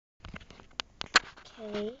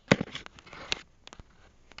Okay.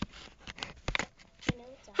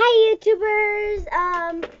 Hi YouTubers,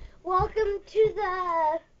 welcome to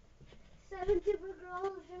the 7 Super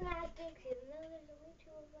Girls Gymnastics, even though there's only 2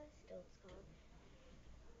 of us, still it's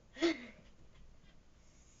called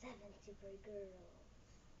 7 Super Girls.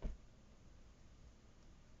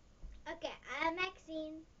 Okay, I'm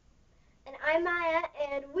Maxine. And I'm Maya,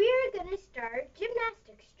 and we're gonna start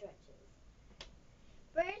gymnastics stretches.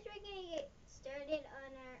 First, we're gonna get started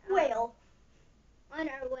on our whale. On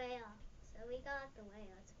our whale. So we call it the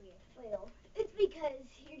whale. It's weird. Whale. It's because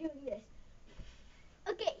you're doing this.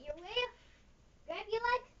 Okay, your whale. Grab your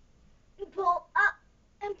legs and pull up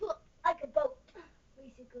and pull like a boat,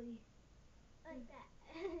 basically. Like that.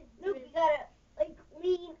 Nope, you gotta like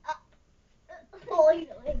lean up, pull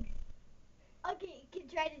your legs. Okay, you can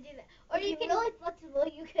try to do that. Or you can really flexible.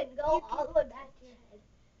 You can go all the way back to your head.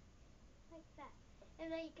 Like that.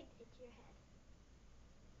 And then you can hit your head.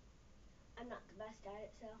 I'm not the best at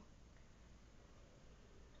it, so.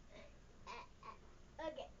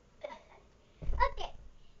 Okay. Okay.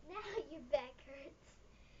 Now your back hurts.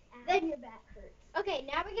 Then your back hurts. Okay,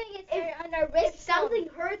 now we're gonna get started on our wrist. If something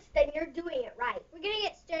hurts, then you're doing it right. We're gonna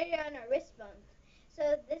get started on our wrist bones.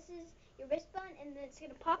 So this is your wrist bone, and then it's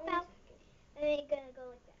gonna pop out, and then you're gonna go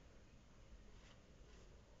like that.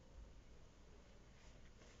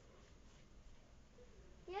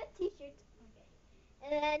 Yeah, t-shirts. Okay.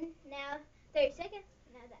 And then now 30 seconds.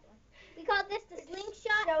 Now that one. We call this the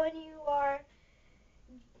slingshot. Showing you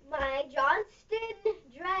my Johnston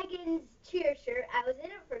Dragons cheer shirt. I was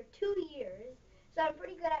in it for 2 years, so I'm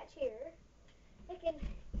pretty good at cheer. I can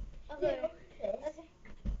do this.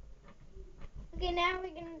 Okay, now we're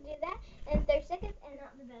gonna do that in 30 seconds, and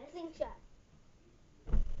Not the best. slingshot.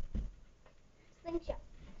 Slingshot.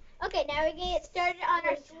 Okay, now we're gonna get started on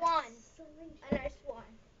our swan. On our swan.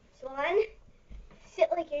 Swan.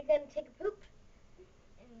 Sit like you're gonna take a poop.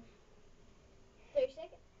 And 30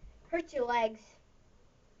 seconds. Hurt your legs.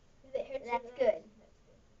 It hurts That's your legs. good. That's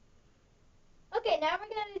good. Okay, now we're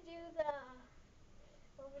gonna do the.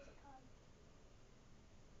 What was it called?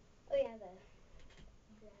 Oh yeah, the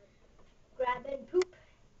grab and poop.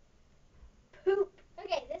 Poop.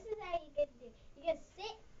 Okay, this is how you get to do. You're gonna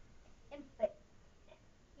sit and wait.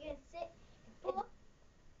 You're gonna sit and pull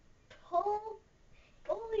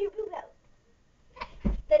your poop out.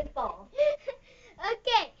 Then fall.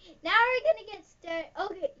 Okay, now we're gonna get started.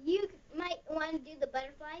 Okay, you might want to do the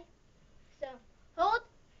butterfly. So hold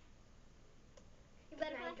your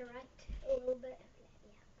butterfly. Can I direct a little bit?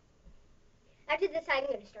 Yeah. After this, I'm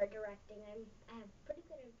gonna start directing. I have pretty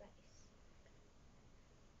good advice.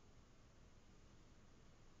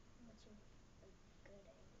 What's your good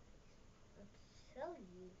advice? I'll tell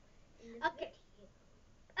you. Okay.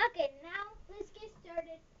 Okay, now let's get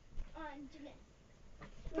started on gymnastics.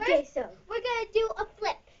 Okay, so we're gonna do a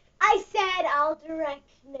flip. I said I'll direct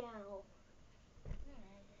now.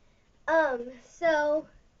 So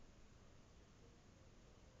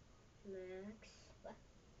Max,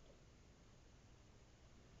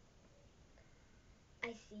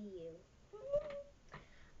 I see you.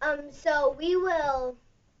 So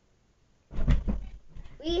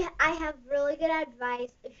I have really good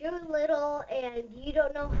advice. If you're little and you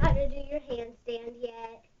don't know how to do your handstand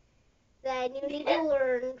yet, then you need to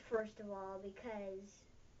learn first of all because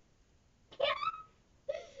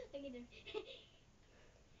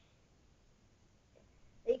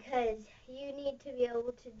you need to be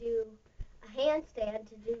able to do a handstand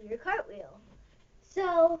to do your cartwheel.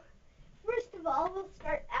 So first of all, we'll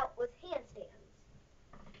start out with handstands.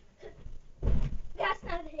 That's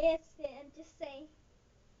not a handstand, just say,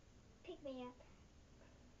 pick me up.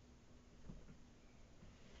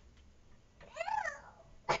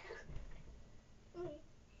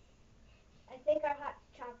 I think our hot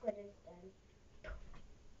chocolate is done.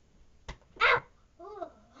 Ow!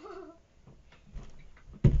 Oh.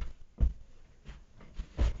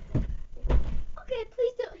 Okay,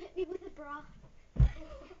 please don't hit me with a bra.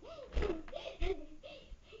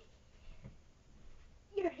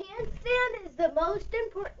 Your handstand is the most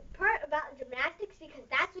important part about gymnastics because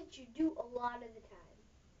that's what you do a lot of the time.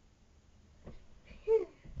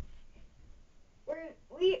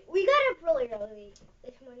 We got up really early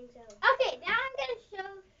this morning, so. Okay, now I'm gonna show.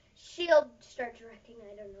 She'll start directing.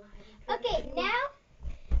 I don't know how to. Okay, now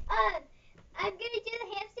I'm gonna do the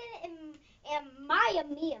handstand, and Maya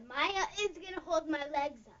is gonna hold my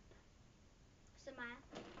legs up. So Maya,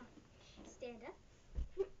 stand up,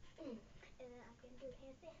 and then I'm gonna do a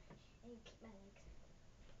handstand, and you keep my legs.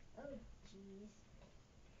 Oh, jeez.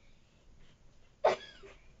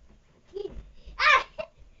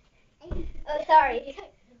 Oh, sorry.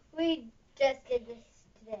 We just did this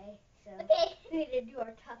today, so Okay. we need to do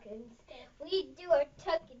our tucking stuff. We do our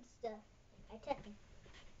tucking stuff. Our tucking.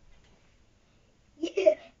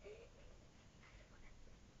 Yeah.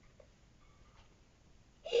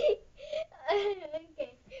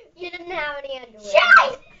 Okay. You didn't have any underwear.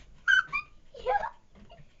 Shut!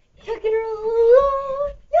 Tucking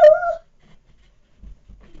her.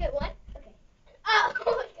 Okay, one. Okay. Oh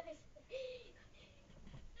my gosh.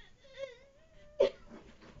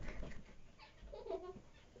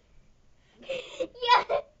 Yeah,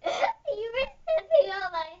 you were stepping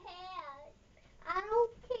on my hand. I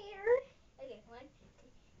don't care. Okay, one,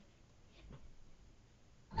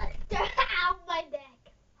 two. Ow, my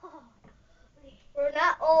neck. Oh, okay. We're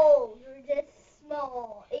not old. We're just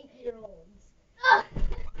small 8-year-olds. Oh.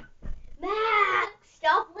 Max,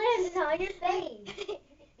 stop landing on your face.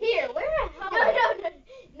 Here, wear a helmet.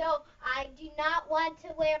 No, I do not want to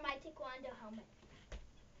wear my taekwondo helmet.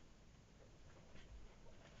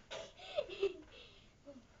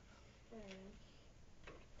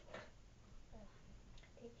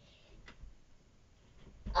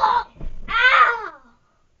 Oh! Ow!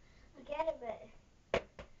 I get it, but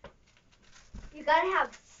you gotta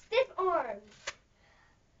have stiff arms.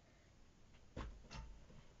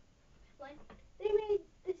 One. They made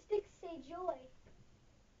the sticks say joy.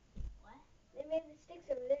 What? They made the sticks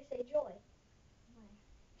over there say joy.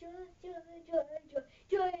 Joy, joy, joy, joy,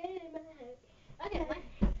 joy in my heart. Okay, 1,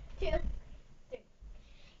 2, 3.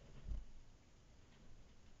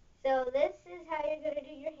 So this is how you're gonna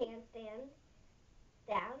do your handstand.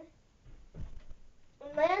 Down.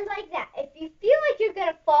 And land like that. If you feel like you're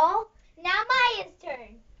gonna fall, Now Maya's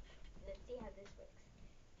turn. Let's see how this works.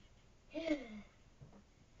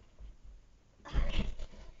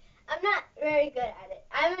 I'm not very good at it.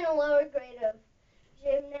 I'm in a lower grade of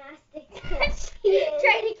gymnastics.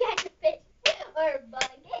 Trying to catch a fish or a bug.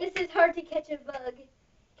 This is hard to catch a bug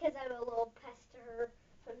because I'm a little pest to her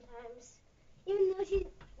sometimes. Even though she's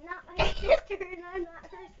not my sister and I'm not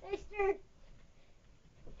her sister.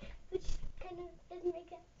 Which kind of doesn't make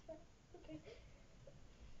sense, but okay.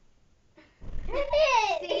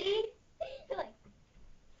 See? Like,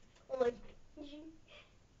 Like,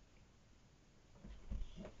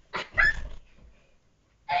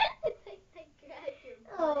 I grabbed your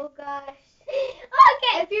butt. oh gosh.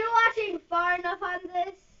 Okay. If you're watching far enough on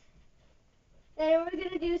this, then we're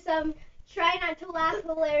gonna do some try not to laugh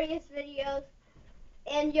hilarious videos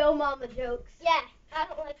and yo mama jokes. Yeah, I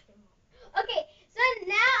don't like them. Okay, so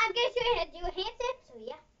now I'm going to show you how to do a handstand. So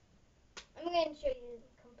yeah, I'm going to show you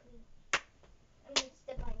complete. I'm going to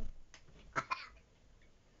step on you.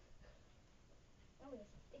 I'm going to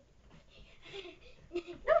stick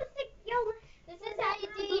it. No, stick yo. This is how you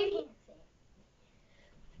do your handstand.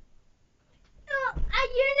 No,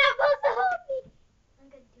 you're not supposed to hold me. I'm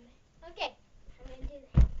going to do it. Okay, I'm going to do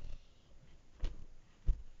that.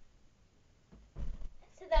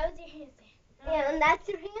 So that was your handstand. And that's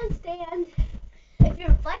your handstand. If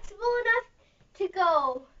you're flexible enough to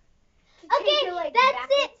go. Okay, your leg that's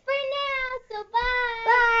backwards. it for now. So bye.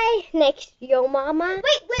 Bye. Next, yo mama.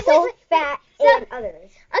 Wait, So wait. fat So- and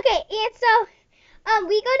others. Okay, and so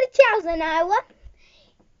we go to Charles in Iowa.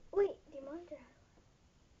 Wait, do you mind?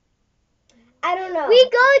 I don't know. We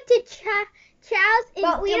go to Charles in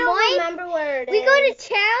but we Des don't Moines. remember where it is. We go to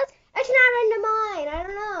Charles. It's not in Des Moines. I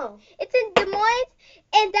don't know. It's in Des Moines,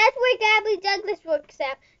 and that's where Gabby Douglas works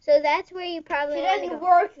at. So that's where you probably She want to doesn't go.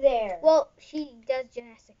 work there. Well, she does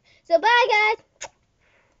gymnastics. So bye, guys.